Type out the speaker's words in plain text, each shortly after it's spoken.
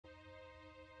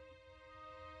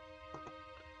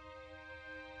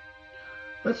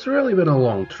It's really been a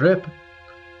long trip.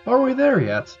 Are we there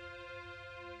yet?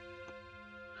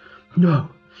 No,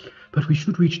 but we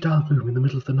should reach Dalbloom in the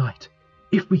middle of the night,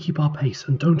 if we keep our pace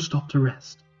and don't stop to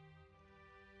rest.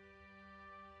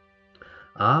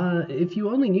 If you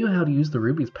only knew how to use the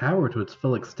ruby's power to its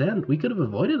full extent, we could have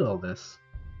avoided all this.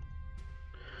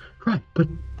 Right, but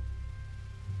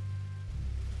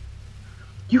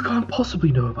you can't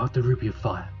possibly know about the Ruby of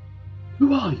Fire.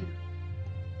 Who are you?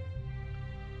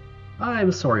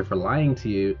 I'm sorry for lying to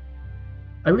you.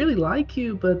 I really like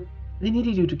you, but I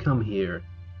needed you to come here.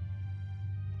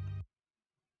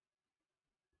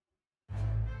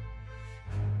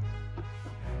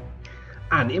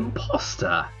 An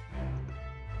imposter!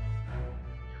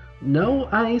 No,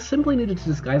 I simply needed to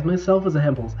disguise myself as a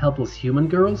helpless human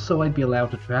girl so I'd be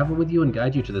allowed to travel with you and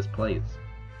guide you to this place.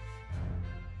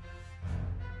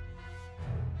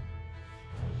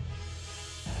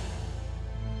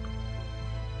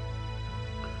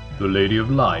 The Lady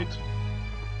of Light.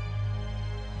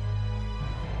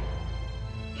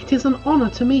 It is an honor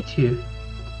to meet you.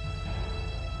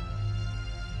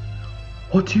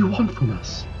 What do you want from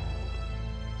us?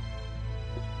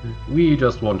 We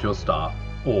just want your staff,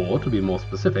 or, to be more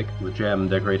specific, the gem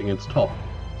decorating its top,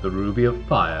 the Ruby of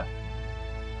Fire.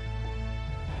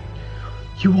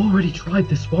 You already tried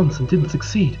this once and didn't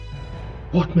succeed.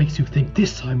 What makes you think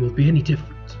this time will be any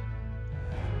different?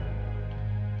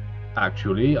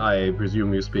 Actually, I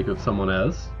presume you speak of someone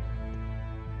else?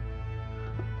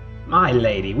 My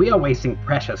lady, we are wasting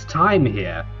precious time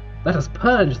here. Let us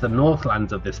purge the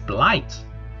Northlands of this blight.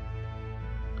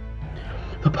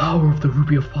 The power of the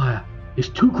Ruby of Fire is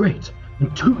too great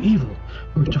and too evil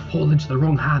for it to fall into the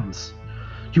wrong hands.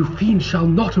 You fiends shall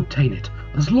not obtain it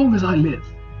as long as I live.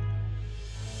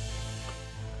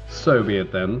 So be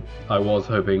it then. I was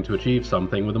hoping to achieve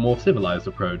something with a more civilized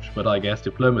approach, but I guess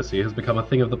diplomacy has become a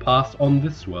thing of the past on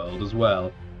this world as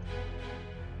well.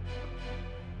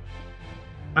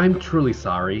 I'm truly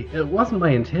sorry. It wasn't my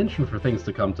intention for things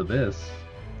to come to this.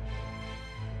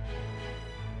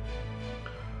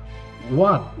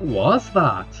 What was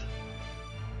that?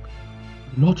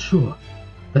 I'm not sure.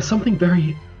 There's something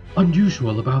very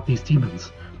unusual about these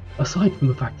demons, aside from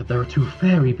the fact that there are two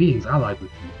fairy beings allied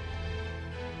with them.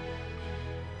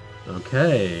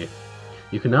 Okay.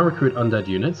 You can now recruit undead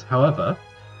units, however,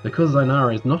 because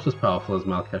Zainara is not as powerful as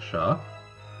Malkeshar,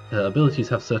 her abilities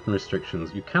have certain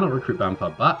restrictions. You cannot recruit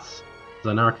vampire bats.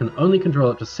 Zainara can only control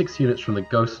up to 6 units from the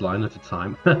ghost line at a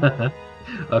time.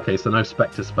 Okay, so no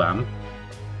Spectre spam.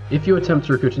 If you attempt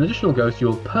to recruit an additional ghost, you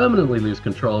will permanently lose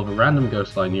control of a random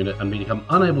ghost line unit and become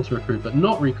unable to recruit but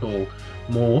not recall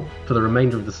more for the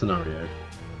remainder of the scenario.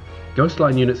 Ghost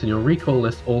line units in your recall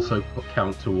list also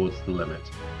count towards the limit.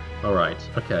 Alright,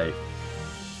 okay.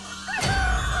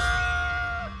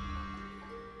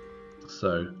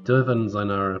 So, Div and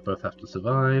Zainara both have to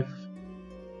survive.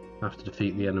 Have to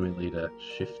defeat the enemy leader.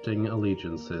 Shifting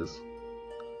allegiances.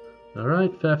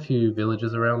 Alright, fair few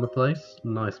villages around the place.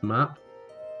 Nice map.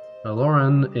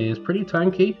 Loran is pretty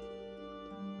tanky.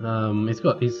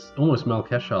 He's almost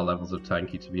Malkeshar levels of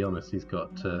tanky, to be honest. He's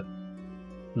got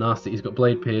nasty. He's got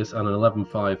Blade Pierce and an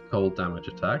 11-5 cold damage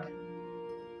attack,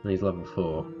 and he's level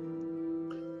 4.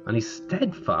 And he's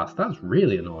steadfast. That's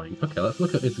really annoying. Okay, let's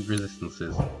look at his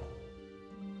resistances.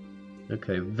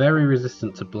 Okay, very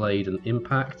resistant to blade and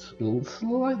impact.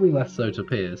 Slightly less so to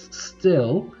pierce.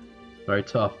 Still very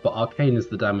tough. But arcane is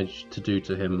the damage to do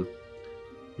to him,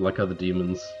 like other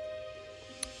demons.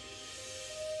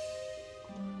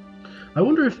 I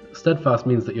wonder if steadfast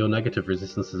means that your negative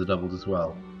resistances are doubled as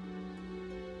well.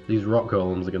 These rock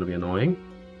golems are going to be annoying.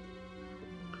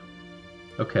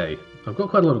 Okay, I've got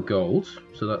quite a lot of gold,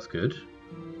 so that's good.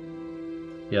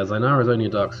 Yeah, Zainara is only a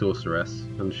Dark Sorceress,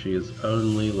 and she is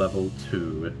only level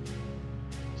 2.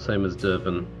 Same as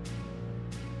Durban.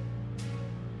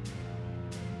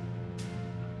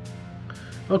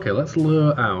 Okay, let's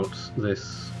lure out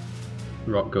this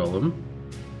rock golem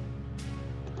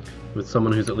with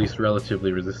someone who's at least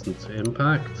relatively resistant to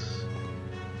impact.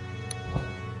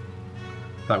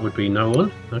 That would be no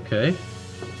one. Okay.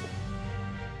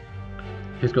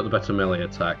 Who's got the better melee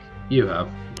attack? You have,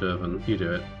 Durban. You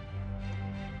do it.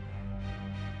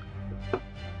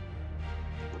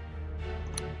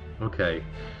 Okay.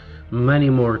 Many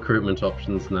more recruitment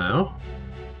options now.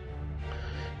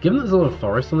 Given that there's a lot of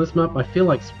forest on this map, I feel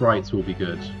like sprites will be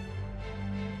good.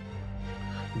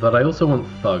 But I also want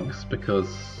thugs, because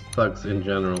thugs in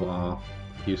general are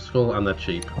useful and they're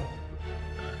cheap.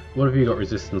 What have you got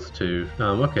resistance to?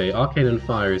 Okay, Arcane and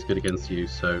Fire is good against you,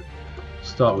 so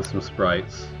start with some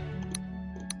sprites.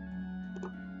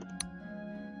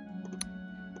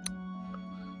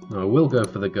 I will go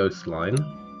for the ghost line.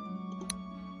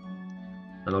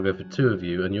 And I'll go for 2 of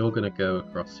you, and you're going to go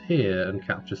across here and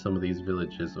capture some of these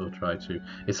villages, or try to.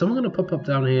 Is someone going to pop up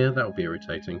down here? That would be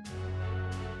irritating.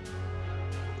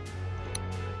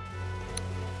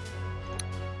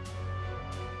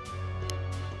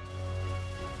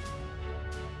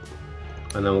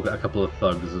 And then we'll get a couple of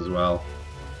thugs as well.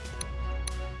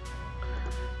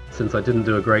 Since I didn't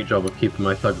do a great job of keeping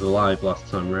my thugs alive last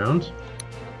time round.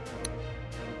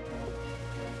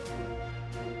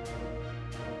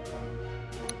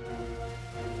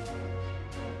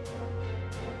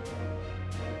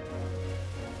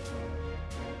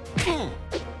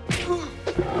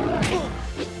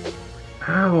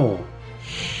 Ow!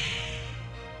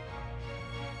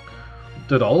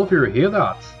 Did all of you hear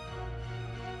that?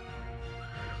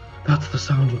 That's the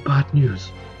sound of bad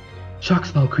news.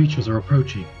 Shaxthal creatures are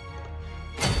approaching.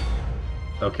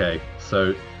 Okay,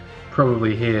 so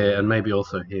probably here, and maybe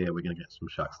also here, we're going to get some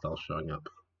Shaxthal showing up.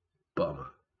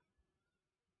 Bummer.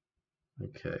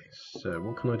 Okay, so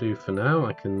what can I do for now?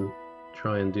 I can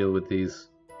try and deal with these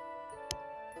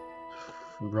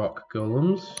rock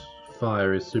golems.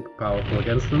 Fire is super powerful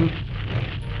against them,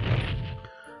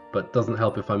 but doesn't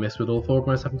help if I miss with all 4 of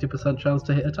my 70% chance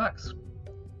to hit attacks.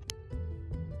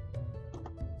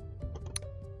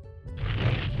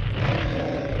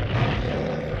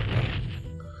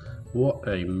 What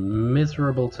a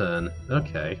miserable turn.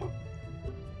 Okay.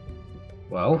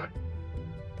 Well,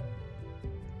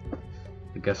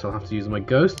 I guess I'll have to use my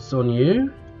ghosts on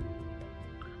you.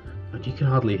 And you can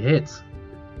hardly hit.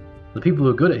 The people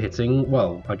who are good at hitting,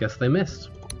 well, I guess they missed.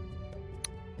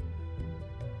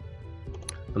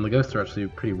 And the ghosts are actually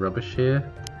pretty rubbish here.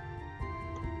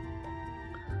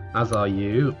 As are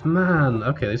you. Man,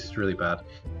 okay, this is really bad.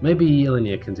 Maybe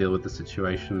Ilinia can deal with the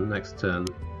situation next turn.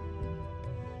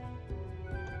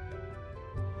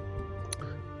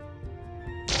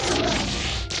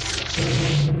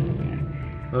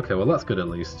 Okay, well that's good at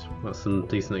least. That's some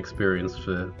decent experience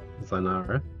for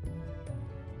Zainara.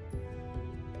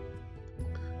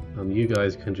 You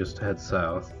guys can just head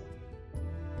south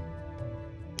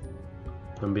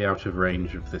and be out of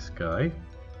range of this guy.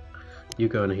 You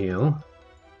go and heal.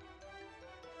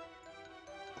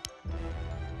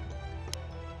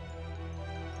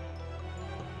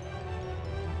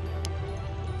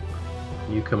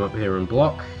 You come up here and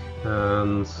block,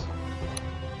 and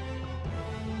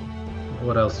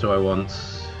what else do I want?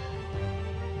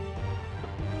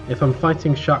 If I'm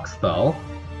fighting Shaxthal,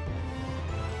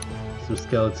 some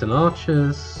skeleton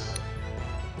archers,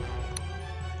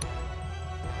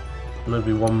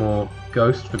 maybe one more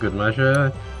ghost for good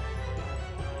measure.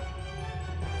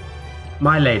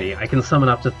 My lady, I can summon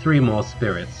up to 3 more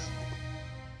spirits.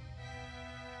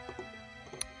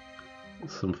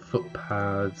 Some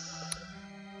footpads.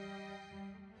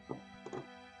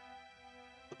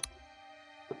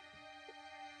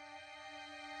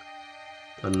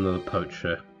 Another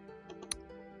poacher.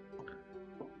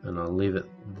 And I'll leave it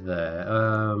there.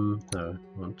 No,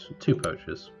 I want 2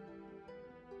 poachers.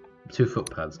 2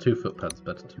 footpads. 2 footpads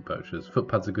better than 2 poachers.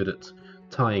 Footpads are good at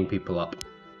tying people up.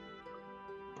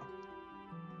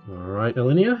 Alright,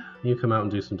 Ilinia, you come out and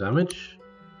do some damage.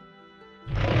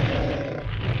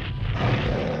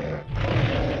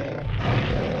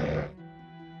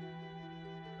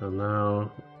 And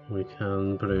now we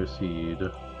can proceed.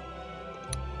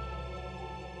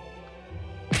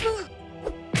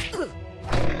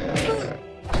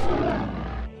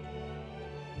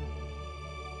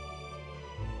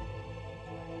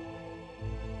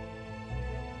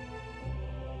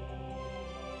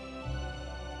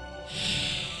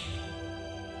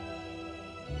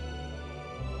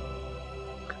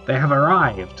 They have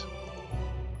arrived!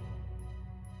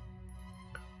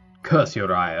 Curse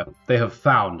Uriah, they have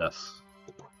found us.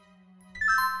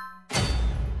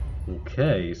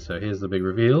 Okay, so here's the big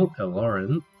reveal.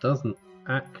 Elorin doesn't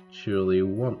actually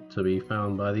want to be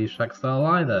found by these Shaxthal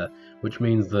either, which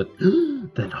means that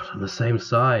they're not on the same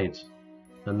side.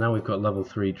 And now we've got level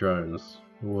 3 drones.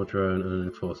 A war drone and an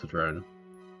enforcer drone.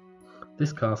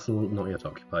 This castle, not yet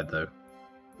occupied though.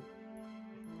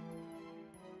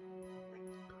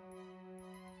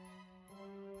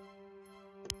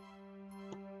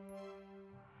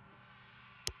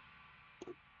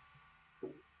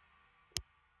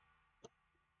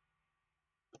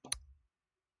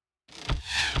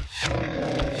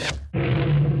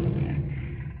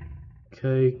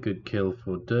 Okay, good kill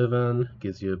for Durvan,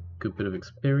 gives you a good bit of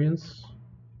experience.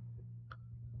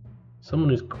 Someone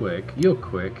who's quick, you're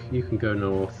quick, you can go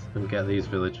north and get these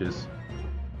villages.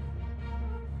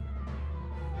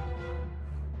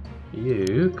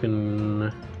 You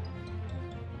can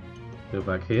go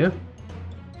back here.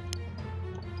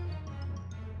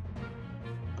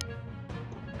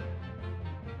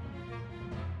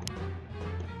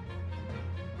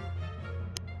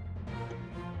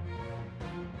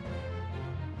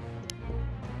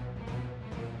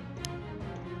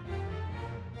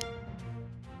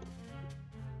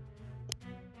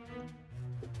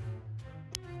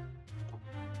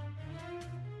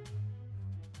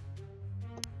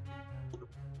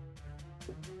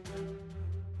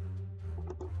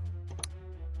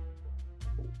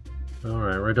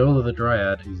 Alright, Redola the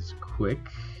Dryad is quick,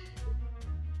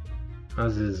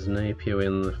 as is Napier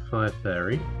the Fire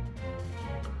Fairy.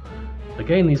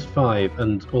 Again, these 5,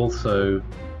 and also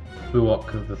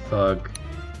Buok the Thug.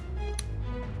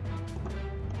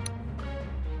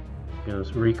 You know,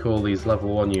 recall these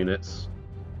level 1 units.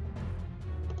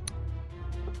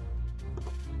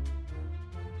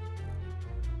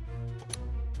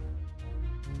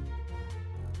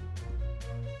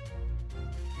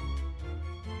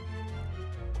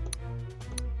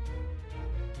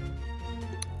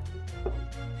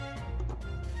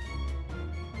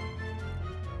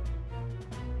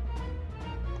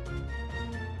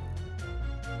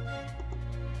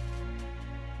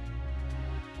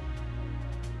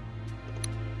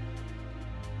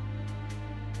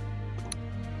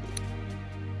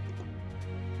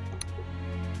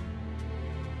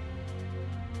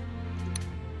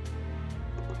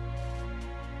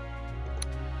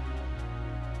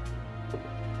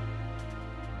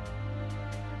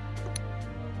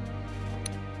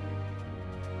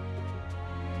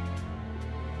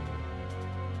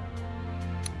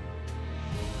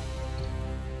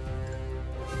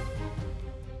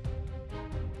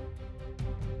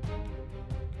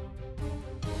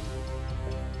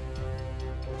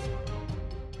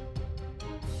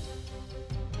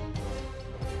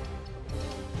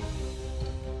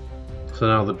 So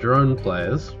now the drone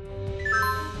players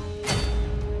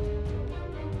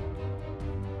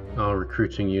are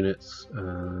recruiting units,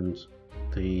 and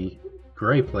the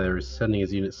grey player is sending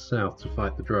his units south to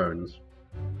fight the drones.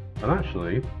 And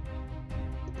actually,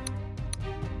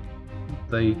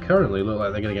 they currently look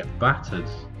like they're going to get battered,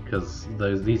 because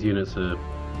these units are,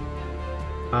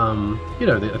 you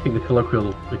know, I think the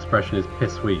colloquial expression is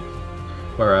piss weak,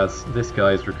 whereas this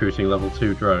guy is recruiting level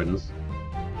 2 drones,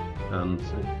 and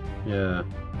yeah.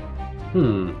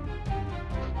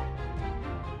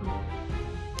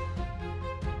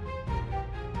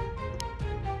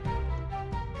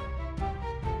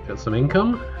 Get some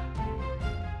income.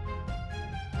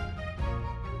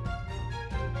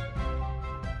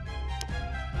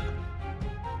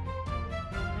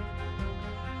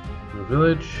 The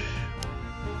village.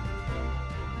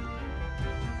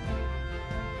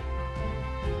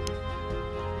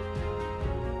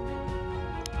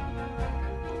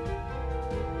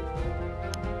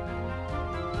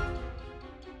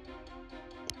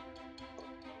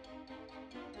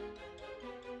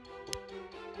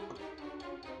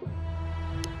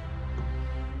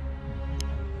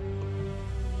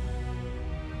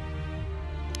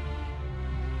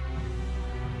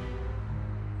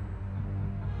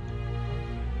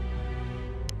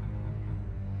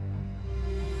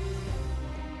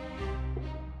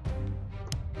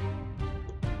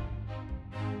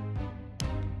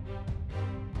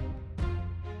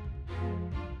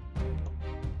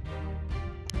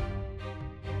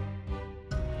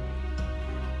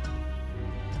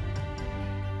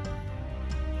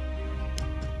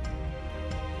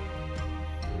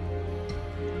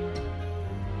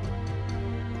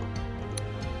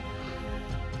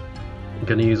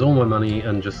 I'm gonna use all my money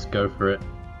and just go for it.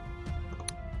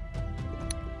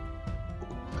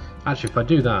 Actually, if I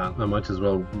do that, I might as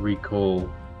well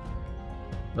recall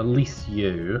at least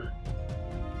you.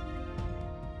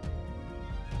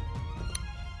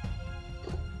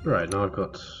 Right, now I've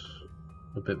got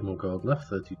a bit more gold left,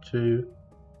 32.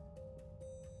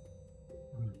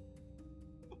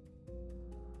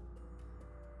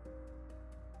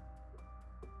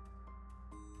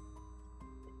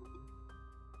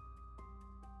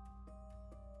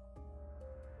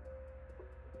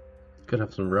 Could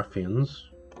have some ruffians.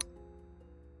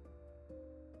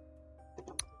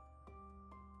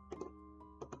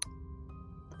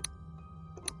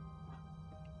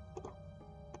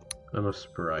 And a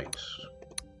sprite.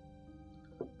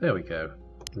 There we go.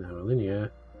 Now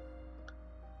linear.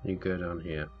 You go down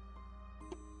here.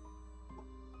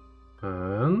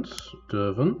 And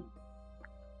Durvan,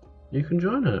 you can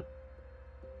join her.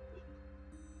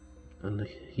 And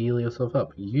heal yourself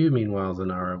up. You, meanwhile,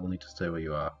 Zanara, will need to stay where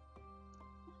you are.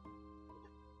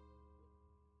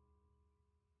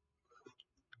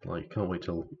 Like, can't wait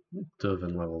till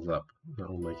Durvan levels up.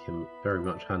 That'll make him very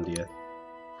much handier.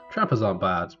 Trappers aren't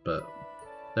bad, but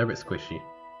they're a bit squishy.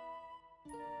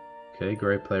 Okay,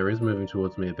 grey player is moving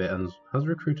towards me a bit and has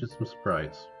recruited some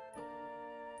sprites.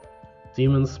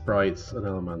 Demons, sprites, and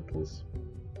elementals.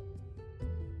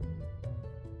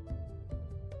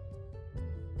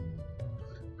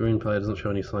 Green player doesn't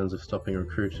show any signs of stopping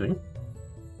recruiting.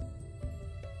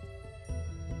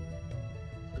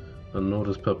 And nor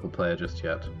does purple player just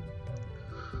yet.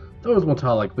 Those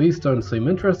metallic beasts don't seem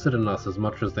interested in us as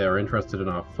much as they are interested in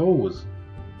our foes.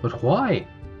 But why?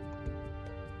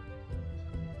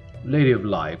 Lady of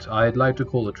Light, I'd like to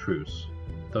call a truce.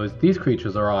 These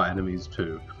creatures are our enemies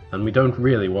too, and we don't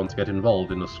really want to get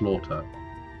involved in a slaughter.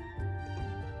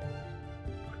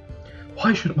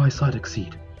 Why should my side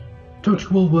accede? Don't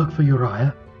you all work for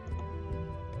Uriah?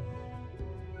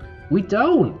 We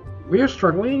don't! We're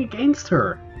struggling against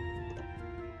her!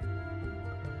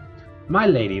 My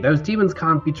lady, those demons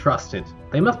can't be trusted.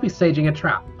 They must be staging a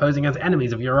trap, posing as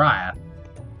enemies of Uriah.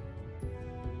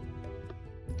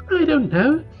 I don't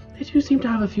know. They do seem to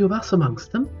have a few of us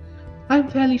amongst them. I'm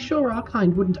fairly sure our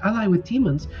kind wouldn't ally with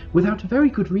demons without a very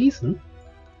good reason.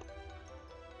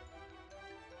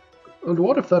 And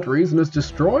what if that reason is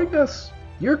destroying us?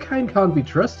 Your kind can't be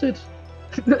trusted.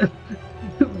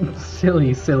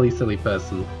 Silly, silly, silly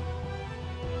person.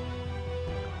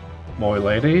 My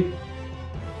lady?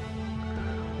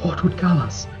 What would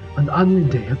Galas and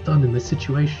Anlinde have done in this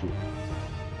situation?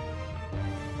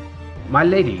 My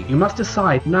lady, you must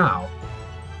decide now.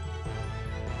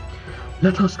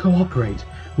 Let us cooperate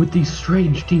with these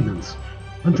strange demons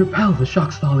and repel the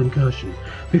Shaksthal incursion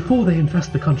before they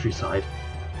infest the countryside.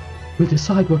 We'll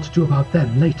decide what to do about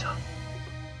them later.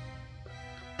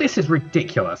 This is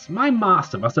ridiculous. My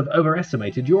master must have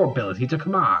overestimated your ability to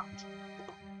command.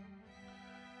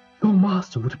 Your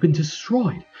master would have been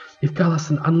destroyed if Galas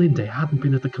and Anlinde hadn't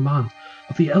been at the command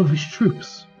of the elvish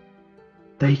troops.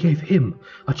 They gave him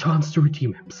a chance to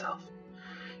redeem himself.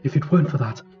 If it weren't for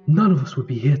that, none of us would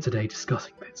be here today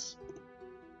discussing this.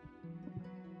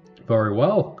 Very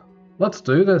well. Let's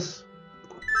do this.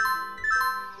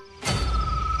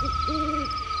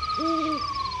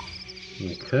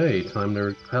 Okay, time to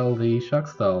repel the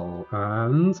Shaksthal,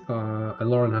 and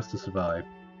Lauren has to survive.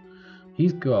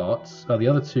 He's got... the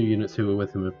other two units who were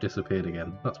with him have disappeared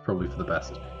again. That's probably for the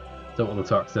best. Don't want them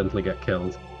to accidentally get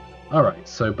killed. Alright,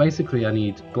 so basically I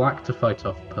need black to fight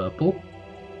off purple.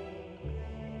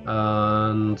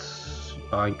 And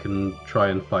I can try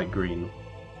and fight green.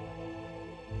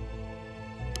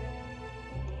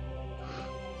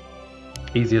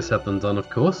 Easier said than done, of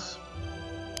course.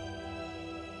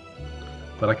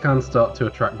 But I can start to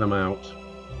attract them out.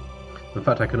 In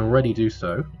fact, I can already do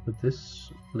so with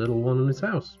this little one in his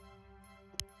house.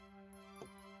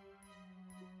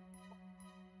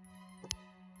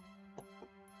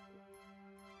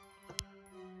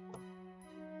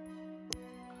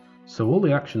 So all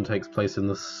the action takes place in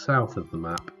the south of the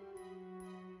map.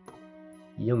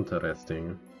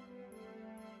 Interesting.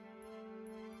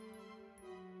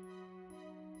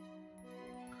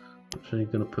 Actually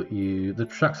going to put you... The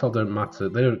Shaksthal don't matter,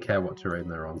 they don't care what terrain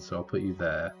they're on, so I'll put you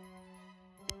there.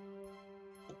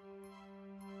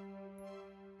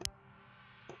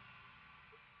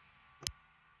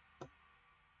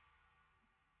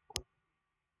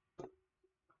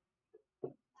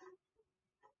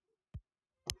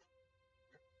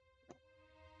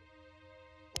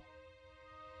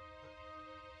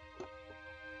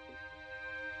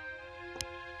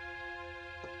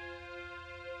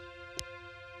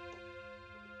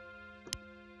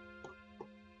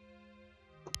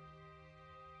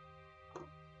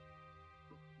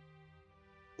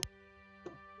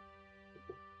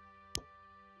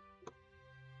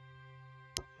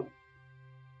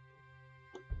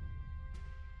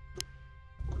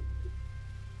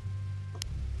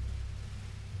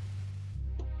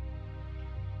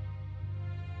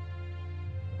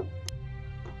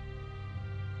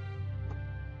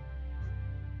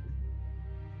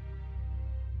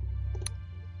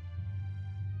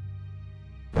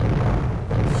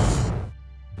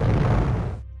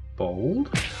 Bold.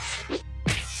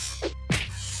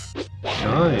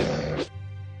 Nice.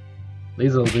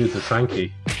 These little dudes are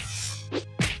tanky.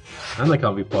 And they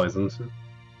can't be poisoned.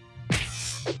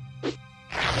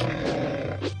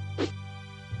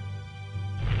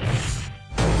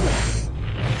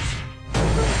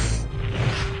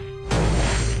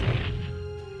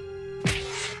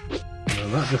 Now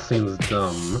that just seems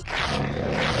dumb.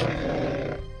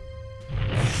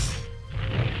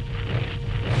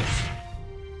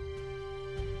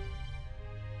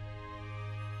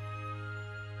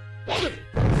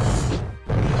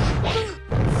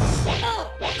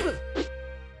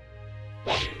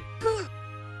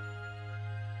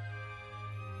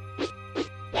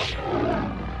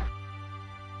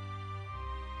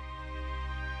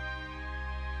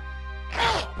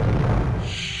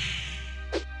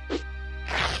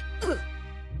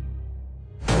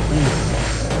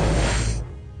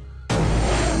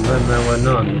 Then there were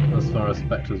none, as far as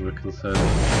spectres were concerned.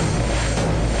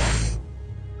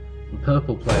 The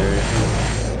purple player is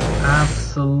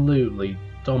absolutely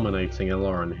dominating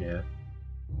Eloran here.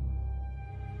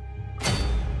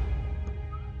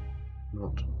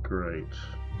 Not great.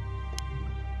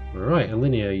 Alright,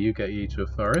 Alinea, you get you to a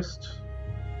forest.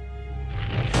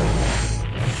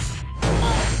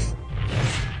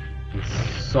 And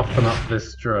soften up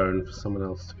this drone for someone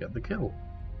else to get the kill.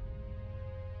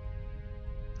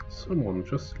 Someone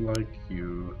just like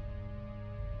you.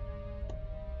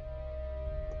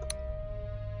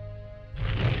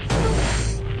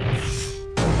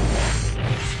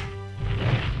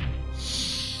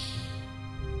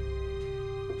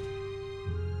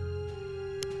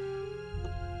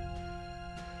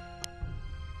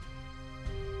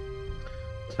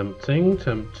 Tempting,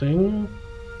 tempting.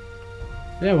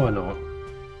 Yeah, why not?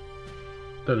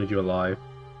 Don't need you alive.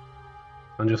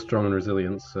 I'm just strong and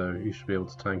resilient, so you should be able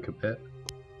to tank a bit.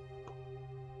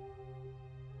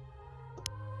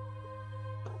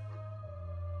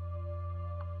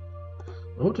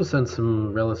 I want to send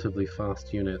some relatively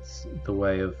fast units the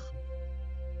way of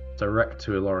direct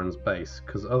to Eloran's base,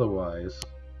 because otherwise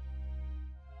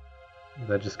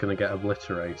they're just going to get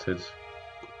obliterated.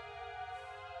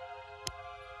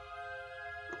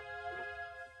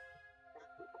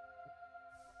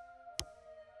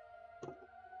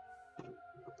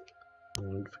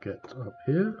 Don't forget up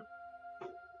here.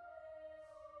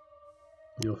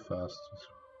 You're fast.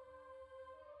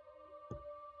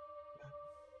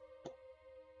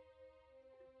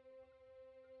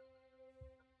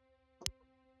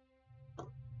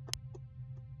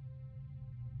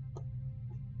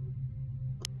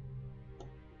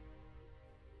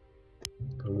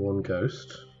 And one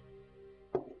ghost.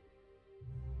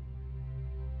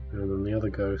 And then the other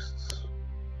ghosts.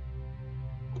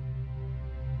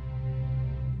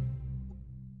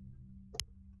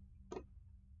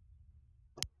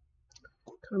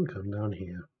 Come down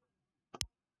here.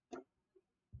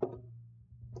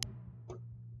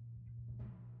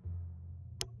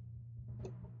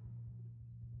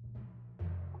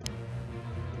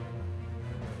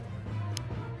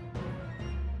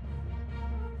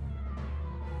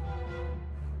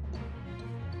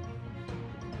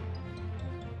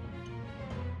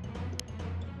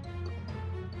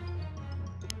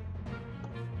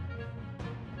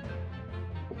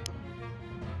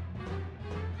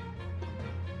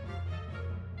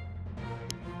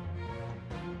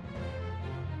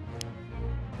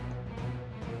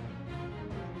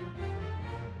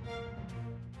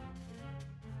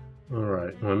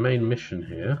 Alright, my main mission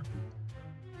here,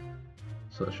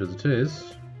 such as it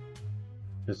is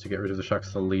to get rid of the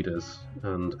Shaxtal leaders,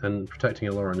 and protecting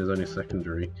Eloran is only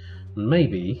secondary.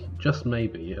 Maybe, just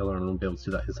maybe, Eloran will be able to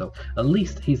do that himself. At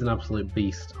least he's an absolute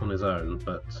beast on his own,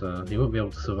 but he won't be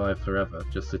able to survive forever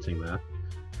just sitting there.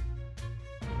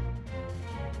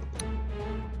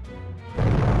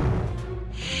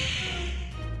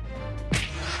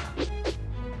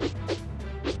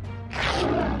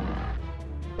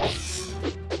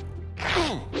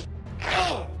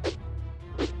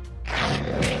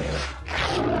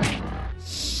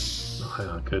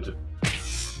 Good.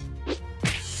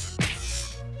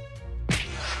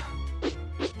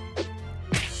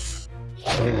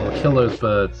 Oh, kill those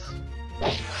birds.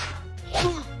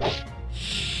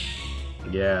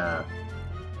 Yeah.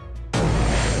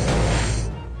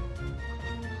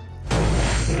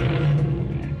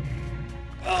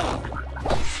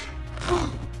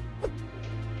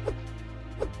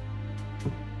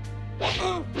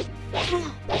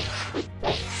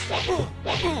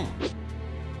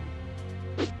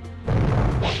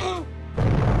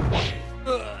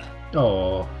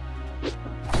 Oh.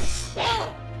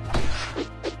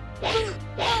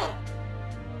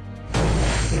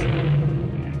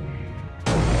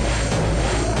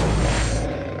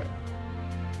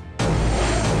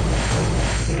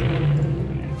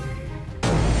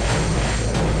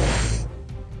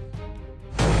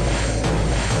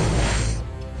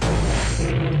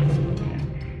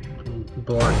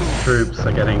 Black troops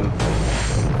are getting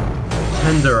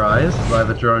tenderized by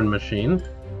the drone machine.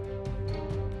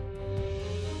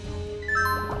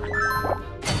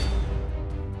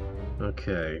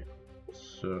 Okay,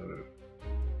 so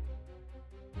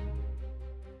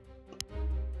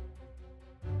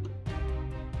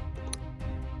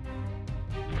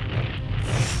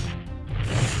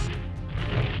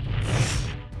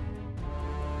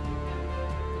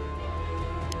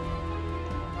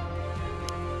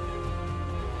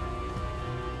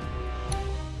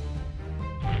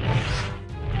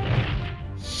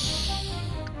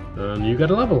and you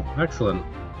get a level. Excellent.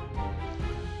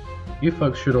 You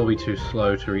folks should all be too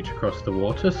slow to reach across the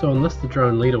water, so unless the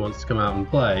drone leader wants to come out and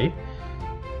play,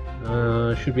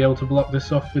 should be able to block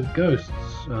this off with ghosts,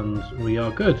 and we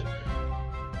are good.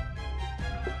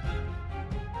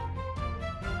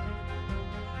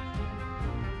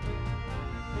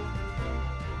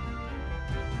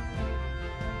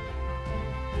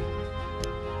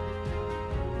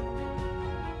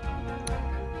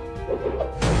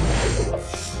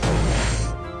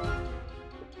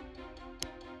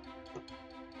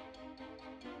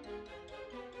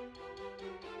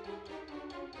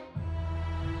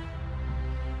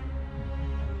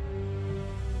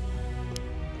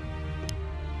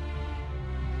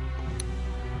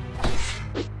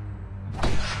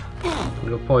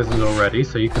 You're poisoned already,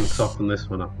 so you can soften this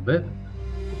one up a bit.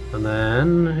 And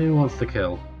then, who wants to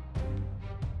kill?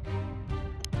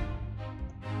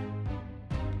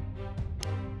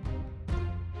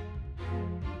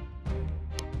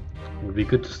 It would be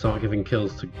good to start giving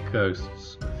kills to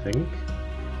ghosts, I think.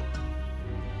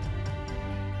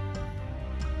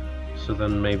 So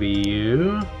then maybe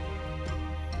you?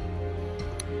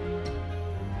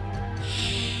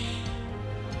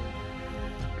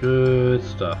 Good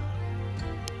stuff.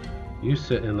 You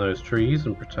sit in those trees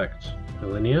and protect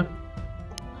Helinia.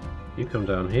 You come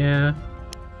down here.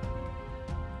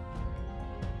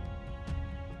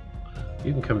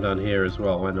 You can come down here as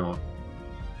well, why not?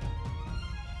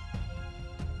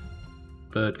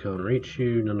 Bird can't reach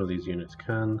you, none of these units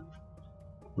can.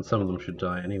 And some of them should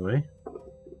die anyway.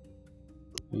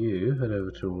 You head over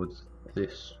towards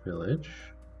this village.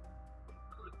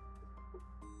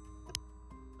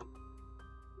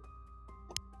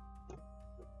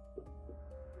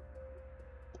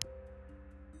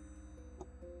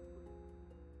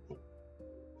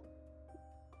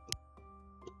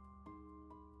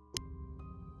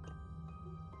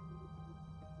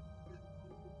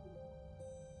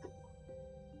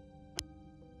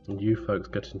 And you folks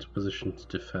get into position to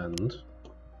defend.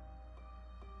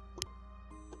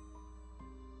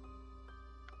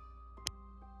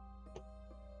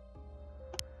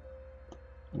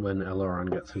 When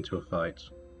Eloran gets into a fight.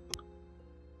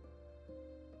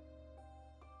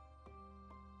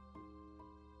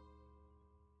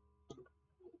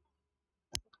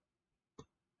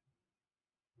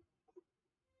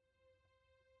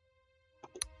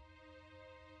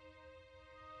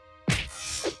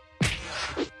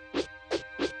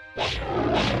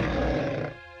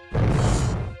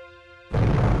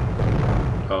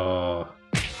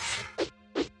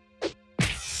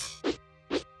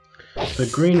 So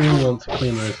green will want to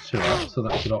clean those two up, so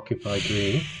that should occupy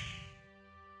green.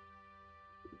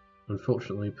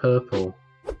 Unfortunately, purple.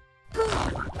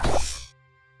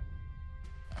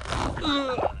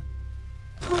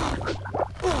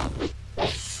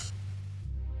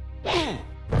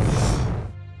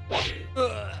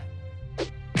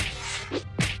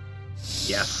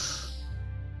 Yes.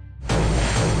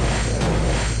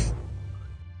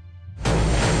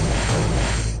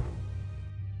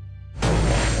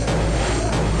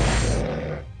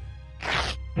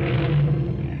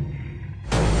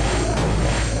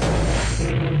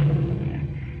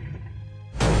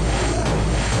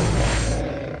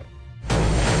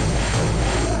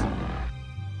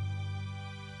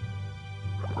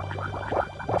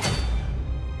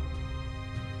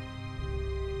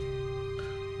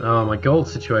 Oh, my gold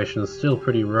situation is still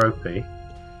pretty ropey.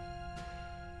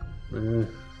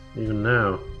 Even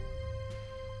now.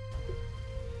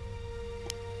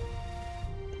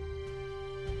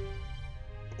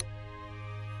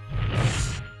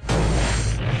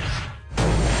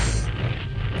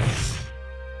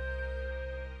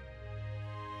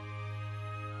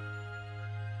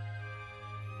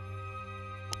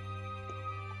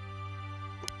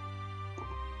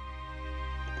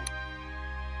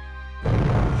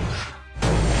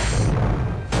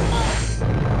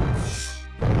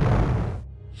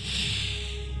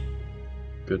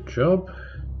 Good job.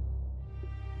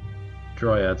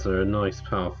 Dryads are a nice,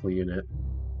 powerful unit.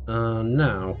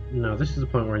 Now this is the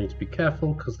point where I need to be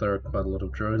careful because there are quite a lot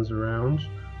of drones around.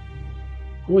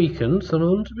 Weakened, some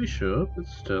of them to be sure, but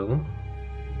still.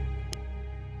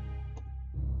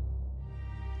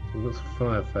 That's a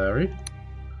fire fairy,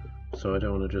 so I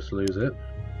don't want to just lose it.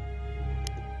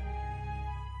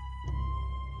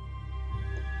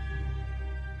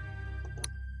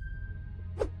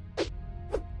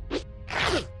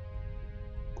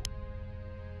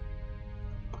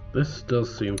 This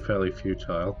does seem fairly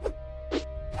futile.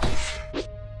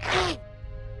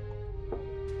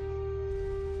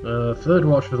 Third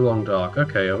watch with Long Dark.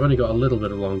 Okay, I've only got a little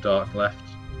bit of Long Dark left.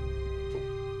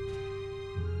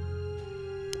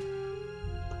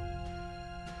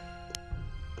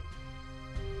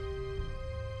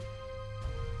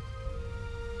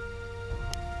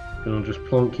 Gonna just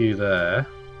plonk you there.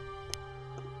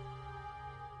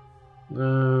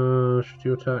 Should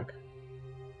you attack?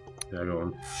 Yeah, go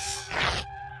on.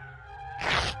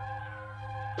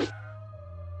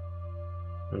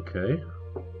 Okay.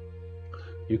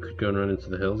 You could go and run into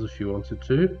the hills if you wanted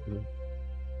to.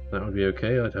 That would be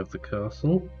okay, I'd have the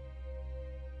castle.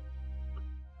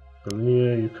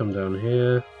 Linear, you come down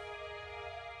here.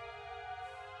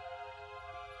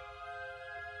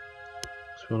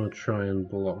 Just want to try and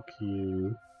block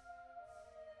you.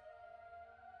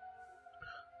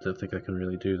 Don't think I can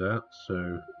really do that,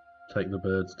 so take the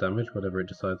bird's damage, whatever it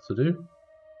decides to do.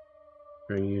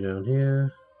 Bring you down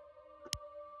here.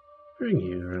 Bring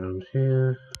you around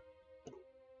here.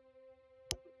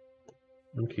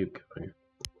 And keep going.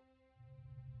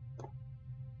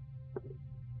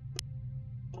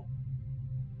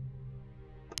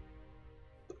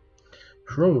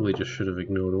 Probably just should have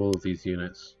ignored all of these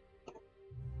units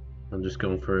and just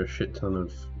gone for a shit ton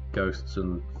of ghosts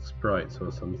and sprites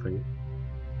or something.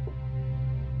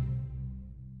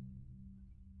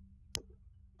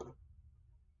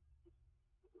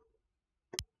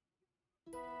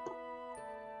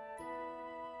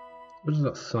 What does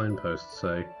that signpost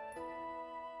say?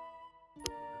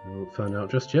 I won't find out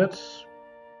just yet.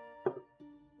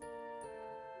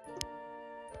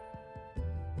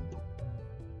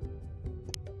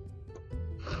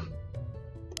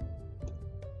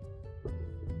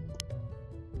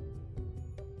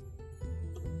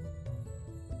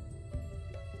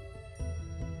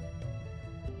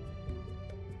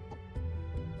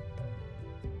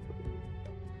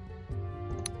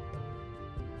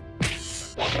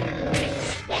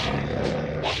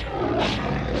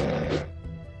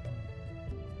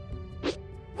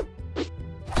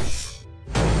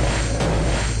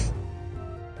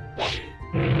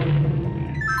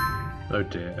 Oh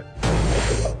dear.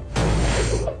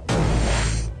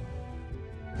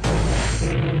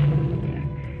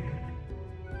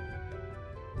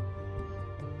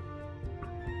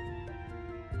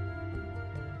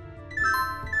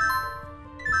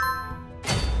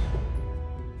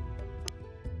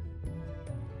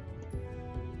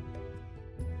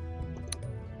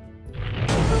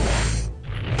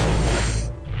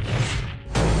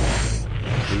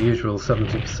 The usual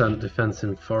 70% defense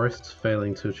in forests,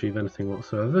 failing to achieve anything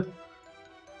whatsoever.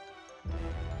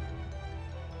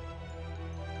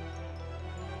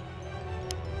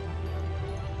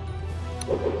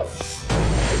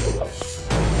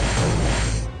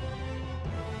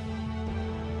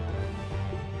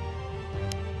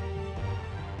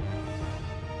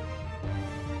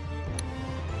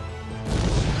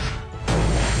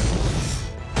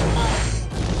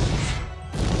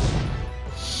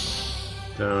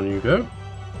 Down you go.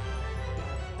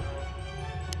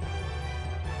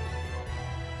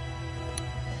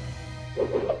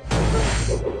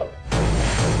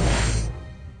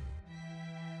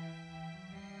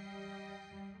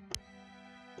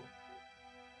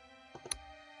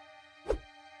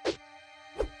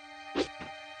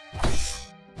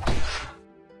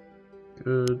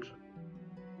 Good.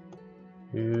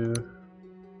 You.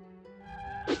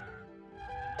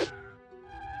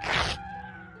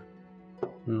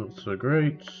 Not so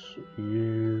great.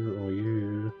 You or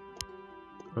you.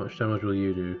 How much damage will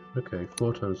you do? Okay,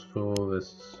 4 times 4,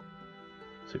 this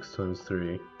 6 times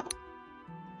 3.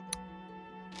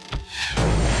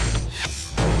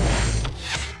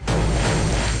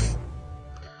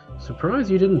 Surprised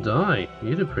you didn't die.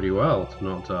 You did pretty well to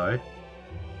not die.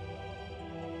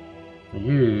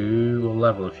 You will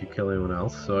level if you kill anyone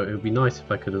else, so it would be nice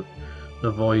if I could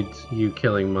avoid you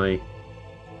killing my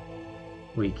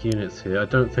weak units here. I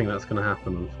don't think that's going to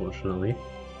happen, unfortunately.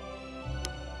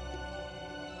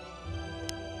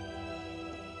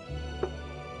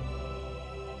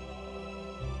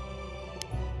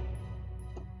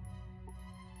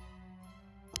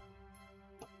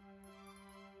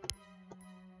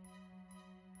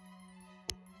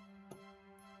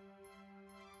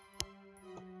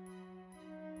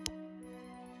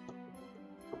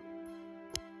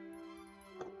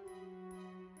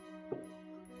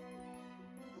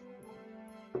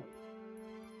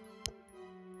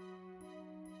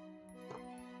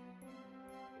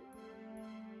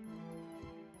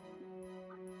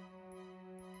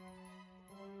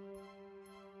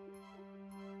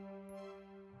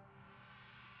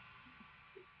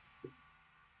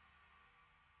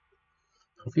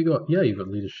 Have you got... yeah, you've got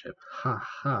leadership. Ha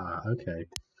ha, okay.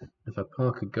 If I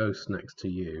park a ghost next to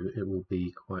you, it will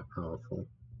be quite powerful.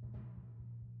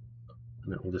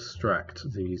 And it will distract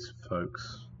these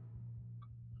folks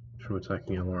from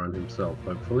attacking Eloran himself,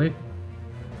 hopefully.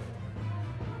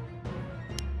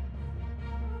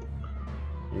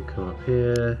 You come up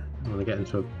here. I want to get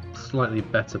into a slightly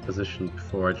better position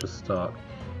before I just start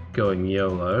going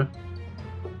YOLO.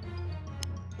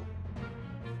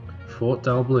 Fort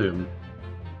Dalbloom.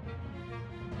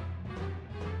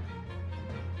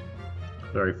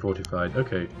 Very fortified.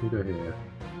 Okay, you go here.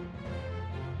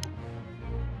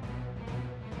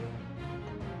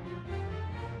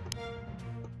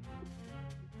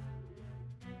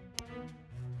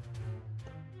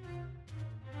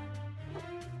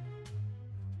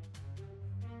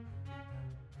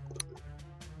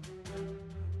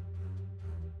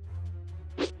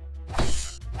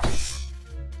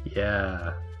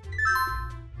 Yeah.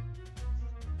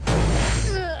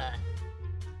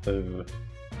 Ooh.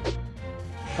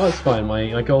 Oh, it's fine.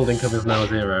 My gold income is now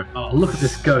 0. Oh, look at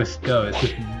this ghost go. It's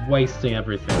just wasting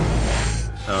everything.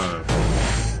 Oh.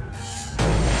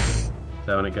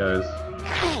 Down it goes.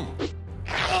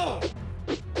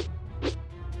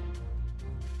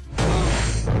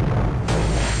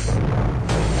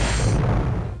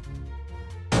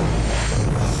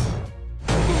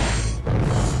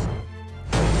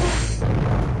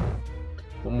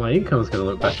 Well, my income's going to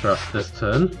look better after this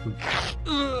turn.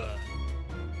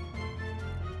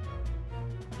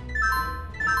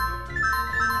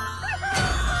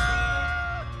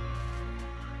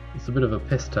 It's a bit of a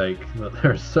piss take that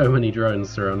there are so many drones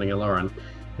surrounding Aloran.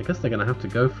 I guess they're going to have to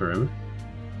go for him.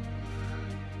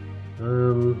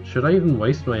 Should I even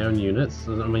waste my own units?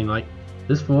 I mean, like,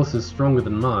 this force is stronger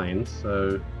than mine,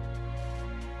 so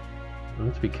I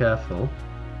need to be careful.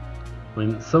 I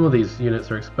mean, some of these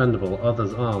units are expendable,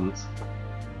 others aren't.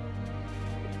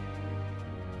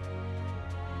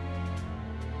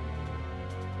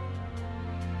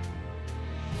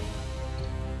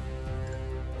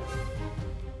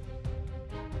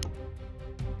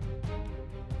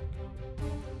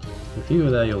 If you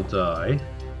were there, you'll die.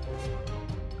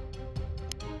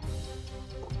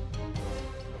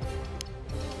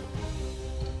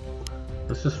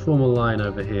 Let's just form a line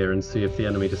over here and see if the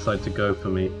enemy decide to go for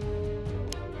me.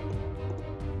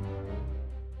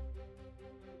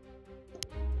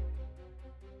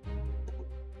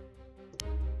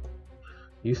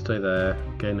 You stay there,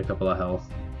 gain a couple of health.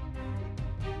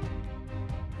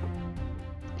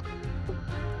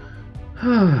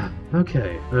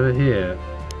 Okay, over here.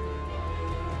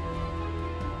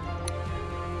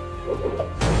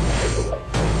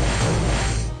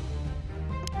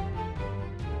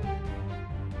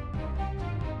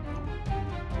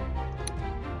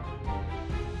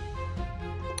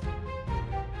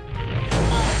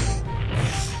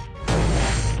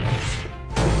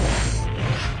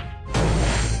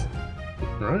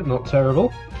 Alright, not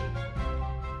terrible.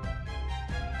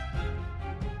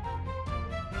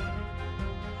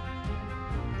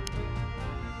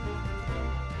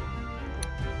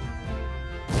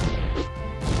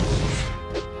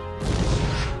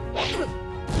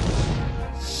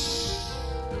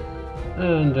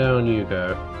 And down you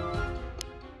go.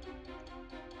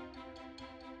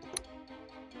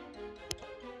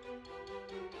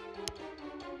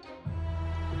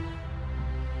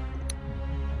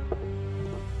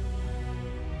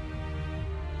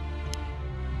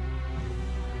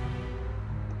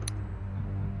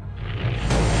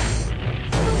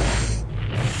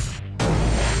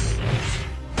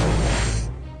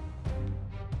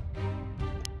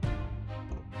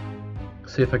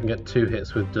 See if I can get 2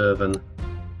 hits with Dervan.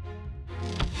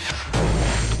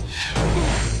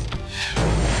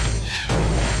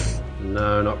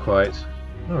 No, not quite.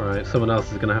 Alright, someone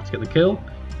else is going to have to get the kill.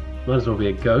 Might as well be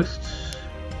a ghost.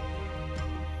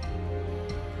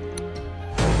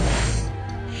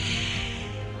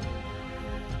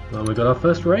 Well, we got our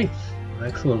first Wraith.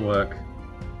 Excellent work.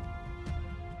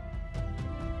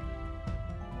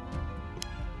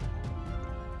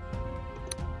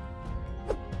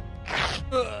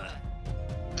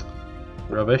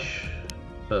 Rubbish,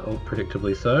 but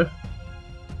predictably so.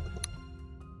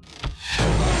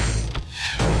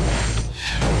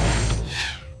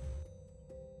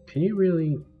 Can you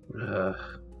really...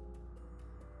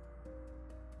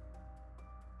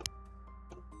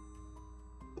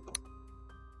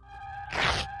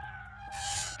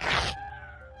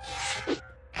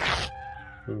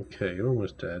 Okay, you're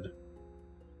almost dead.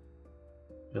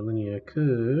 And then you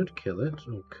could kill it,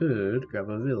 or could grab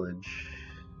a village.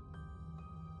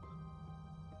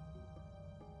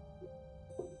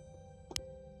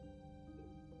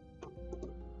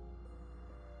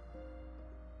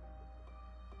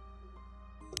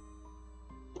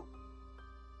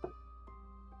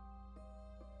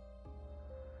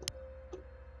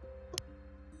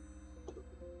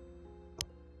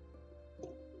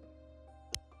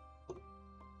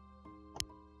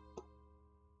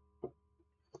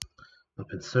 I've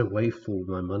been so wasteful with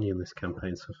my money in this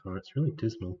campaign so far, it's really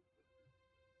dismal.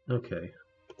 Okay.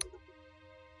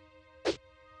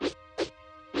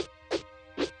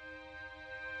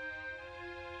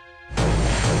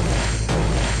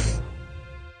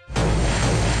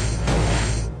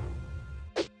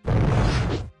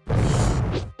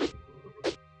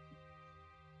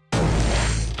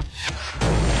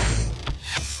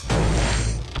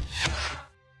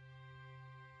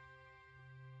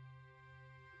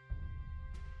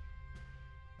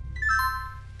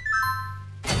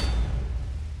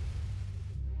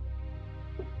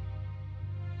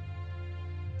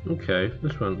 Okay,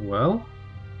 this went well.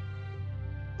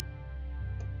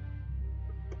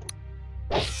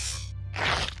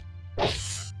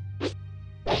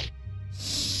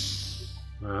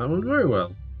 That went very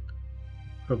well.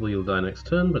 Probably you'll die next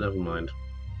turn, but never mind.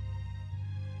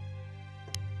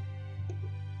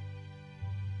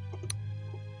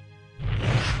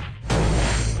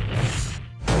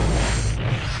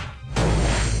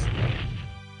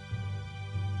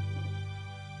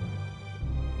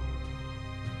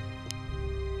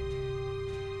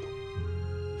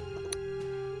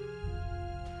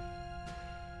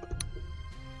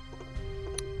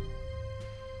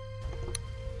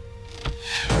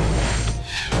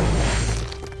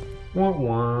 Wah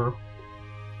wah.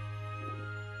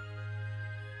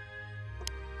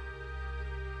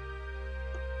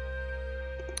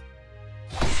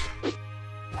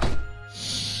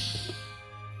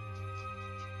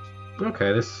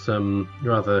 Okay, this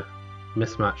rather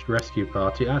mismatched rescue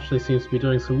party actually seems to be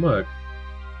doing some work.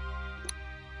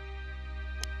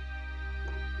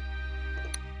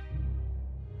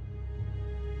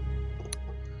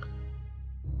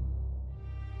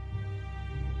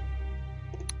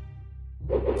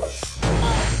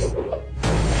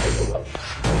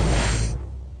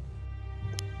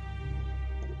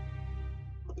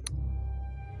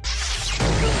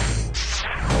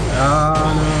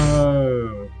 Ah,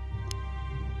 no!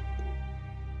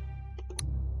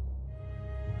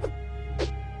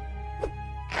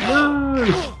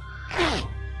 No!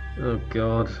 Oh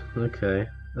god, okay.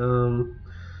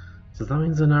 Does that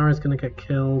mean Zanara's gonna get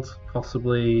killed?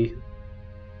 Possibly.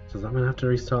 Does that mean I have to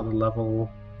restart the level?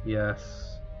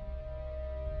 Yes.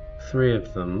 3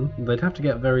 of them. They'd have to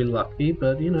get very lucky,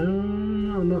 but you know,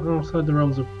 I'm not outside the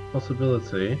realms of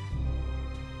possibility.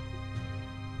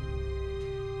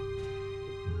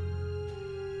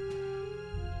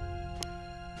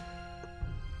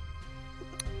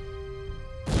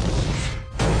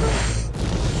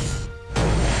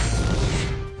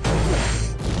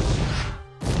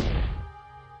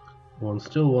 One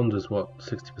still wonders what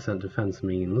 60% defense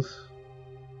means.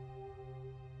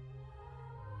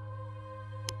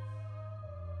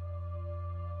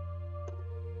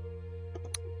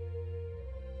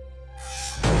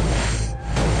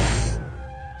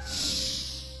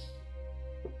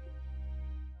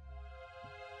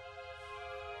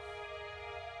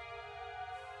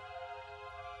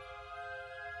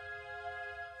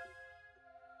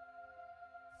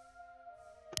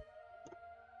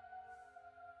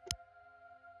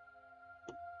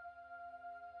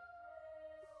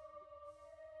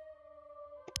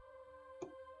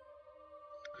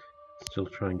 Still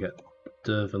try and get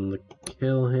Dervin the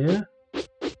kill here.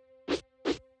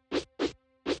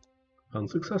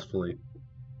 Unsuccessfully.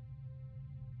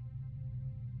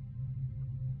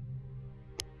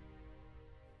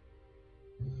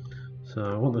 So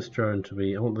I want this drone to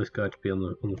be, I want this guy to be on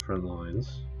the front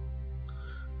lines.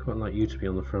 Quite like you to be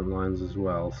on the front lines as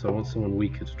well, so I want someone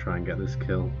weaker to try and get this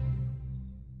kill.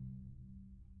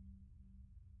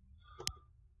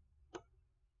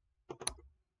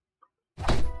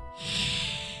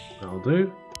 That'll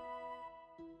do.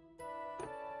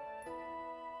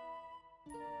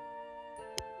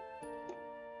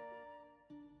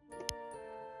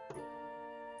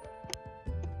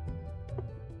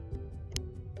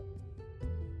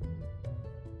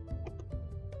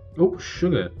 Oh,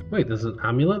 sugar. Wait, there's an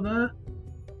amulet there?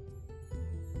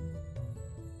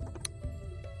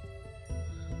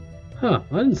 Huh,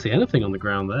 I didn't see anything on the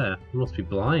ground there. I must be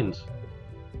blind.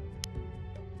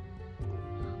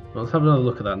 Well, let's have another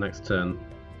look at that next turn,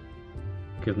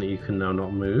 given that you can now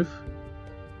not move.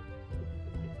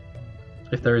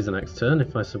 If there is a next turn,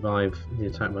 if I survive the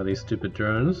attack by these stupid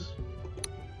drones.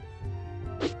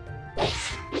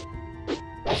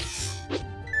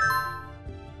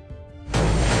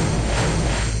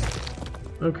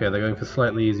 Okay, they're going for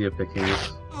slightly easier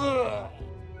pickings.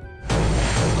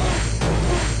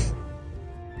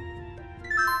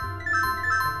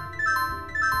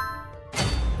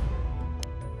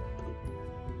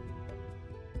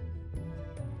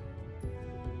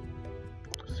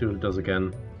 See what it does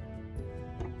again.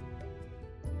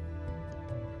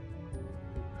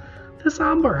 This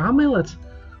amber amulet!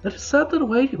 It is said that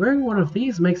wearing one of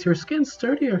these makes your skin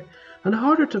sturdier and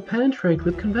harder to penetrate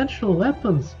with conventional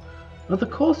weapons, at the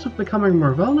cost of becoming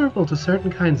more vulnerable to certain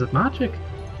kinds of magic.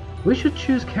 We should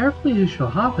choose carefully who shall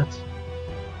have it.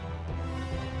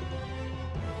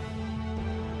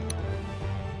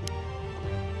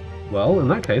 Well, in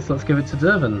that case, let's give it to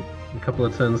Dervin in a couple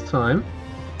of turns' time.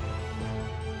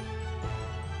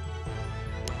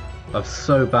 I've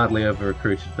so badly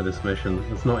over-recruited for this mission,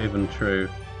 it's not even true.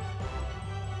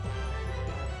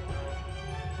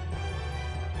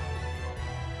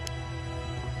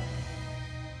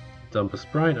 Dump a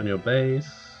sprite on your base.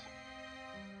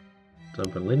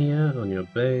 Dump a linear on your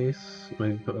base.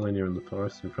 Maybe put a linear in the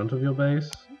forest in front of your base.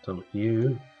 Dump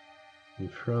you in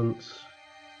front.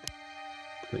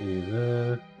 Put you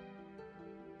there.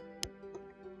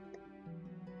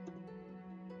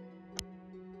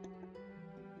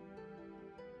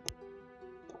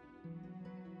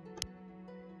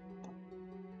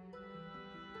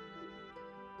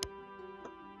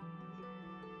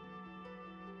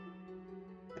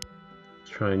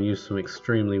 Try and use some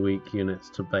extremely weak units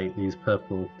to bait these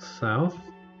purple south.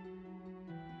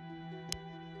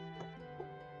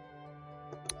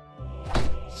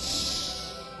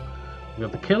 We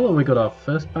got the kill and we got our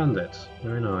first bandit.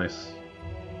 Very nice.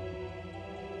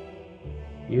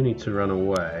 You need to run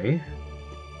away.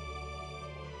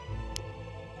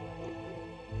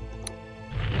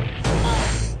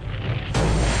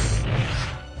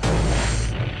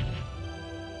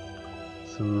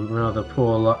 Some rather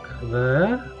poor luck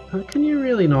there. Can you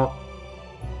really not?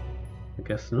 I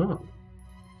guess not.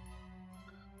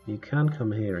 You can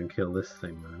come here and kill this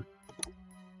thing though.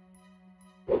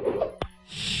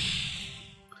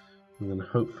 And then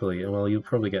hopefully, well, you'll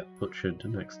probably get butchered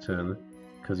next turn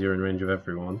because you're in range of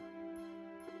everyone.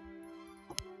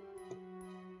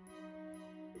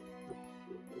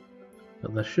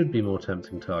 But there should be more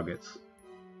tempting targets.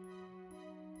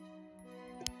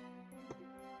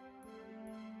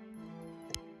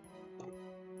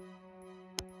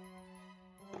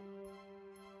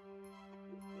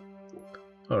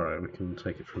 Alright, we can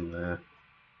take it from there.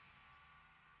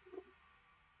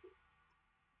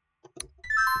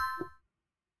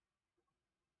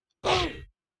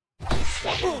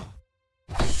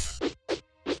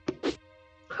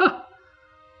 Ha!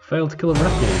 Failed to kill a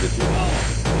raccoon, did you?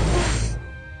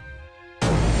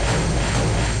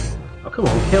 Oh, come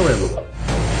on, kill him!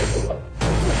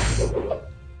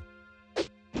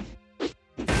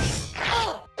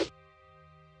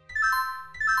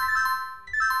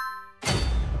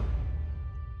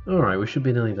 Alright, we should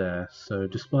be nearly there. So,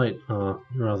 despite our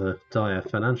rather dire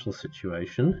financial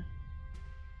situation,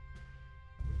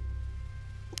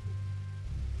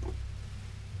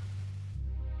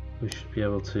 we should be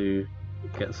able to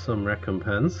get some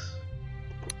recompense.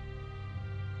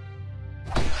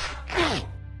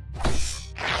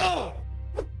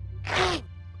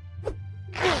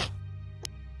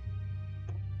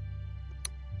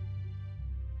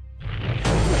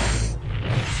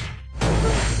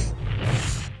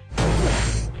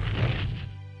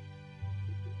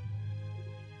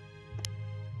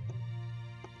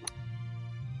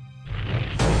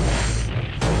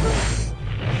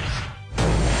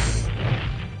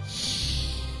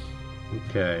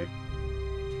 Okay.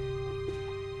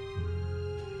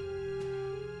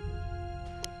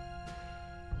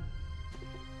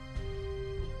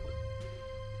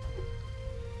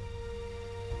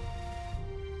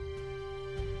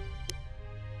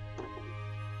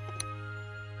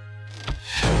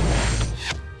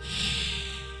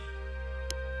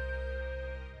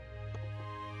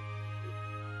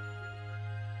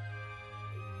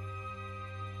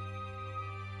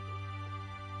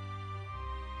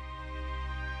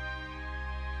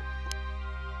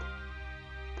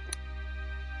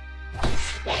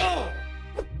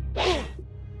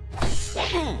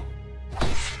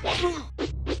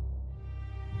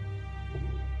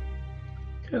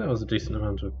 Okay, that was a decent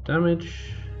amount of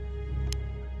damage.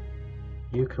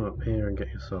 You come up here and get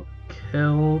yourself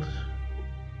killed.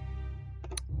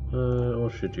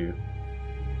 Or should you?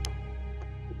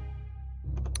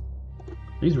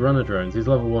 These runner drones, these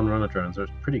level 1 runner drones are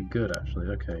pretty good actually,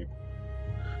 okay.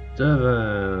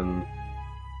 Devon!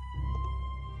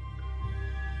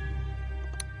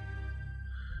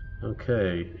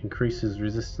 Okay, increases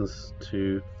resistance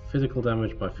to physical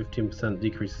damage by 15%,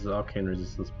 decreases arcane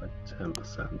resistance by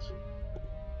 10%.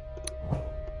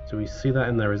 Do we see that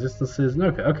in their resistances? No,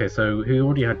 okay, so he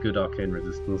already had good arcane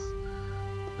resistance.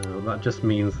 That just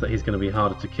means that he's going to be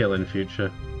harder to kill in future.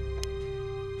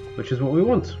 Which is what we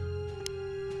want.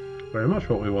 Very much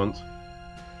what we want.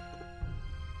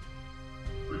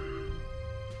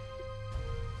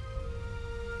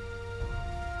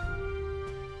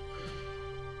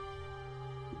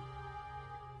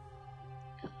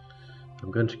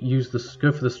 I'm going to use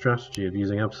go for the strategy of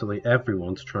using absolutely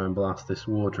everyone to try and blast this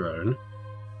war drone.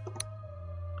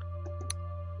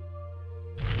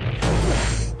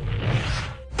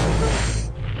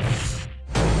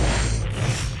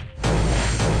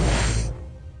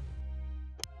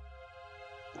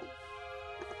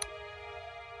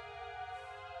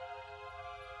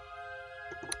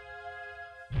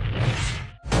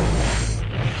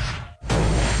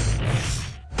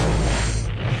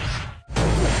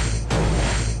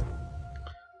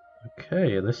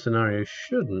 Okay, and this scenario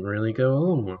shouldn't really go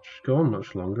on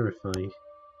much longer if I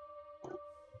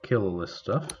kill all this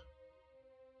stuff.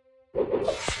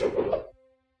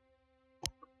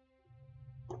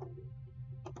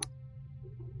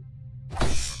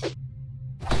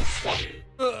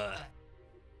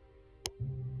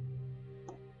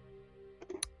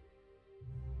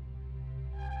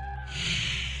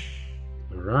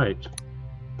 Alright,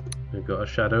 we've got a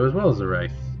shadow as well as a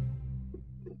wraith.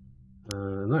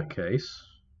 In that case,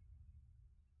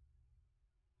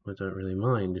 I don't really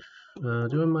mind.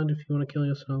 Do I mind if you want to kill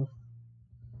yourself?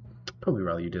 Probably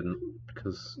rather you didn't,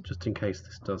 because just in case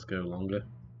this does go longer.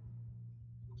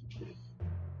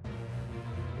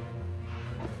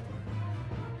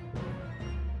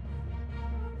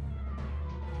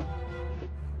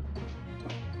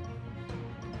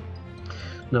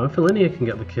 Now, if Alinea can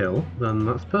get the kill, then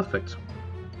that's perfect.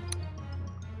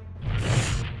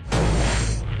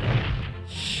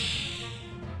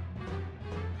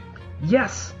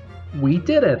 Yes! We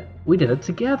did it! We did it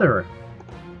together!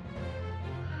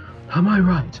 Am I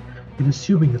right in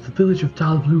assuming that the village of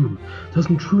Dalbloom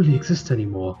doesn't truly exist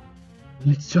anymore,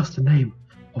 and it's just a name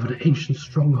of an ancient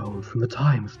stronghold from the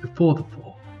times before the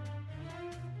fall?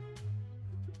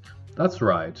 That's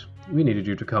right. We needed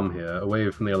you to come here,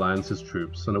 away from the Alliance's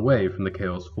troops, and away from the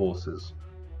Chaos forces.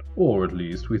 Or at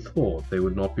least we thought they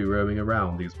would not be roaming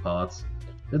around these parts.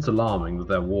 It's alarming that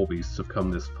their war beasts have come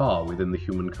this far within the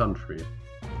human country.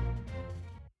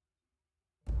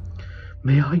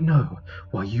 May I know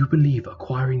why you believe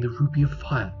acquiring the Ruby of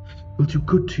Fire will do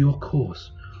good to your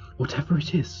cause, whatever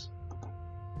it is?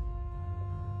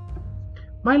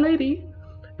 My lady,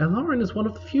 Elorin is one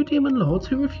of the few demon lords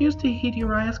who refused to heed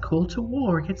Uriah's call to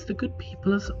war against the good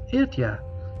people of Irdia.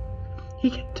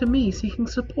 He came to me seeking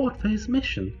support for his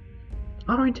mission.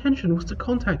 Our intention was to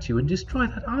contact you and destroy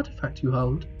that artifact you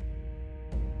hold.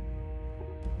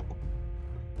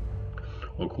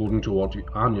 According to what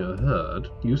Anya heard,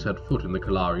 you set foot in the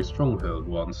Kalari stronghold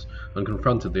once and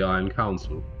confronted the Iron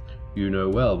Council. You know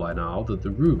well by now that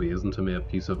the ruby isn't a mere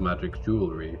piece of magic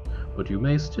jewelry, but you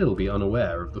may still be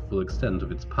unaware of the full extent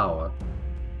of its power.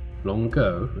 Long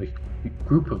ago, a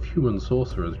group of human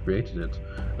sorcerers created it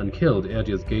and killed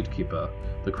Irdia's gatekeeper,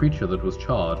 the creature that was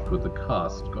charged with the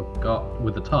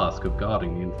task of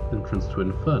guarding the entrance to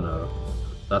Inferno.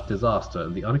 That disaster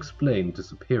and the unexplained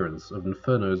disappearance of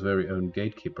Inferno's very own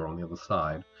gatekeeper on the other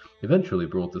side eventually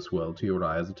brought this world to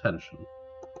Uriah's attention.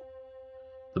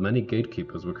 The many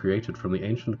gatekeepers were created from the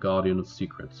ancient Guardian of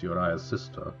Secrets, Uriah's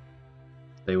sister.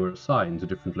 They were assigned to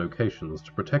different locations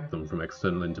to protect them from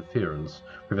external interference,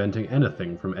 preventing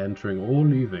anything from entering or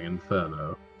leaving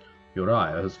Inferno.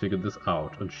 Uriah has figured this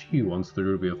out, and she wants the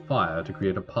Ruby of Fire to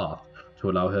create a path to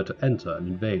allow her to enter and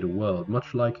invade a world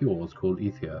much like yours called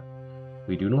Ethia.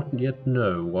 We do not yet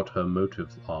know what her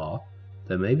motives are.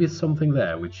 There may be something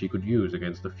there which she could use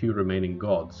against the few remaining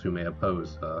gods who may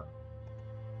oppose her.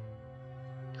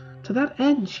 To that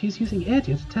end, she is using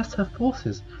Irdia to test her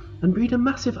forces and breed a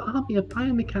massive army of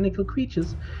biomechanical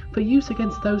creatures for use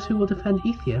against those who will defend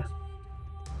Ethia.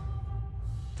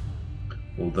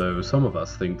 Although some of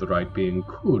us think the right being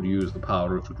could use the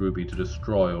power of the ruby to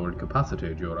destroy or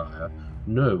incapacitate Uriah,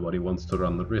 nobody wants to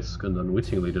run the risk and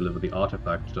unwittingly deliver the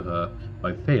artifact to her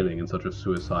by failing in such a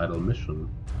suicidal mission.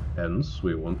 Hence,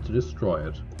 we want to destroy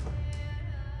it.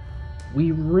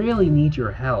 We really need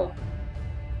your help.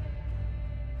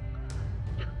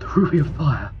 The Ruby of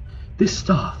Fire, this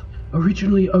staff,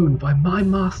 originally owned by my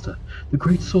master, the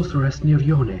great sorceress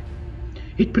Nerione.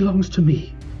 It belongs to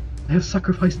me. I have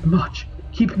sacrificed much,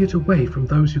 keeping it away from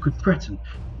those who could threaten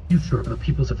the future of the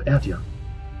peoples of Irdia.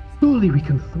 Surely we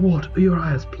can thwart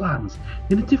Uriah's plans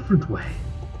in a different way.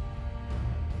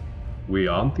 We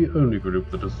aren't the only group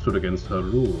that has stood against her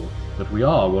rule, but we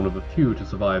are one of the few to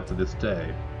survive to this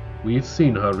day. We've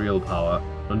seen her real power,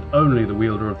 and only the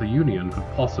wielder of the Union could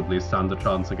possibly stand a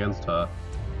chance against her.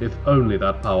 If only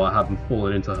that power hadn't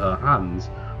fallen into her hands,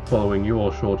 following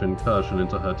your short incursion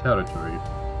into her territory.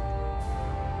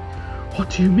 What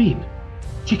do you mean?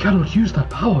 She cannot use that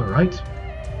power, right?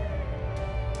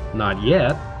 Not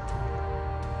yet.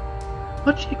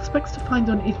 What she expects to find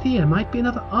on Ethia might be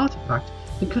another artifact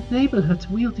that could enable her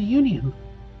to wield the Union.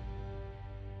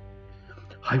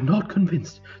 I'm not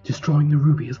convinced destroying the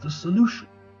ruby is the solution.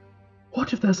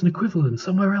 What if there's an equivalent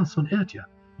somewhere else on Irdia,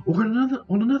 or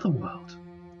on another world?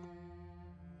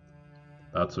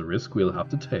 That's a risk we'll have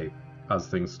to take. As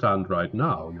things stand right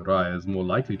now, Uriah is more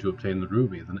likely to obtain the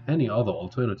ruby than any other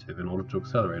alternative in order to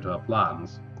accelerate her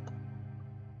plans.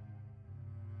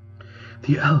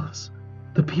 The elves,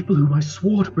 the people whom I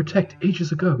swore to protect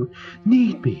ages ago,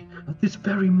 need me at this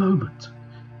very moment.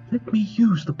 Let me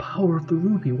use the power of the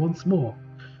ruby once more,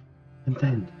 and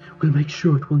then we'll make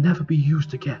sure it will never be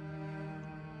used again.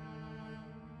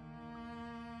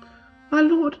 My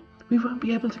lord, we won't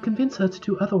be able to convince her to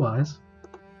do otherwise.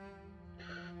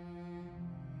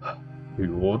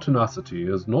 Your tenacity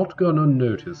has not gone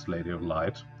unnoticed, Lady of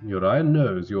Light. Uriah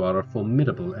knows you are a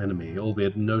formidable enemy,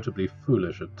 albeit notably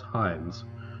foolish at times.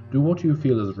 Do what you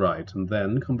feel is right, and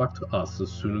then come back to us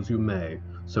as soon as you may,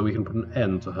 so we can put an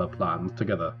end to her plans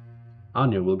together.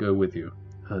 Anya will go with you.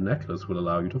 Her necklace will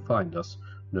allow you to find us,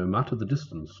 no matter the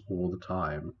distance or the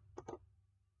time.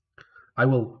 I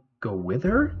will go with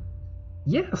her?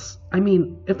 Yes, I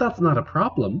mean, if that's not a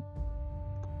problem.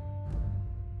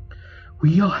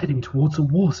 We are heading towards a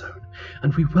war zone,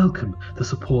 and we welcome the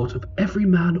support of every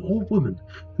man or woman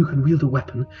who can wield a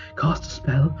weapon, cast a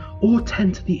spell, or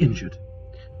tend to the injured.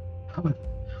 However,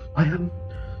 I am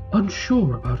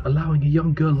unsure about allowing a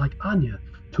young girl like Anya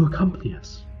to accompany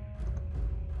us.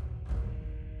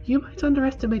 You might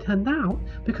underestimate her now,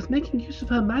 because making use of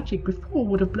her magic before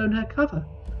would have blown her cover.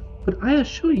 But I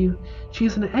assure you, she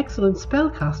is an excellent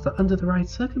spellcaster under the right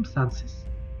circumstances.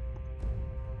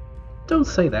 Don't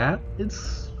say that.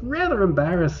 It's rather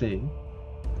embarrassing.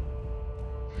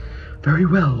 Very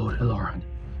well, Lord Eloran.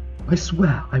 I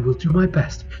swear I will do my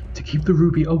best to keep the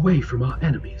ruby away from our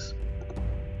enemies.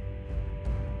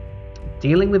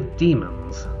 Dealing with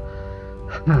demons.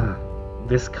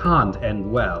 This can't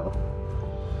end well.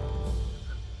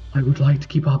 I would like to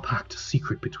keep our pact a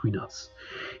secret between us.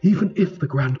 Even if the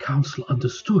Grand Council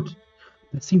understood,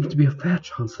 there seems to be a fair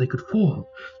chance they could fall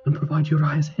and provide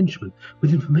Uriah's henchmen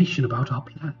with information about our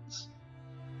plans.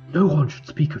 No one should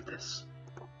speak of this.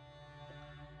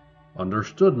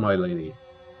 Understood, my lady.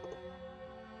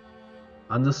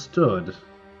 Understood.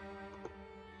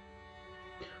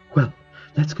 Well,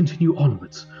 let's continue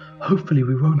onwards. Hopefully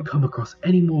we won't come across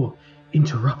any more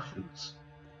interruptions.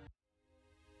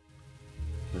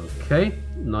 Okay,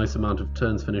 nice amount of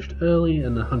turns finished early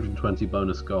and 120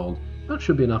 bonus gold. That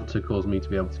should be enough to cause me to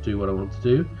be able to do what I want to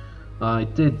do. I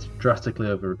did drastically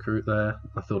over-recruit there.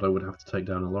 I thought I would have to take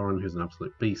down Lauren, who's an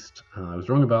absolute beast. I was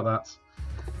wrong about that.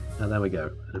 And there we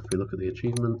go. And if we look at the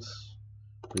achievements,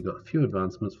 we've got a few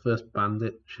advancements. First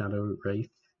Bandit, Shadow, Wraith,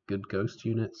 good Ghost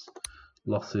units,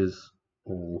 losses,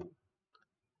 all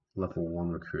level 1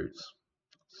 recruits.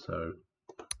 So,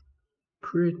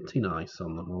 pretty nice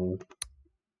on the whole.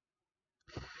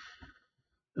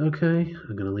 Okay,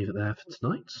 I'm going to leave it there for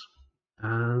tonight.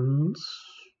 And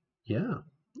yeah,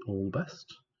 all the best.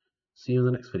 See you in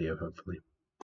the next video, hopefully.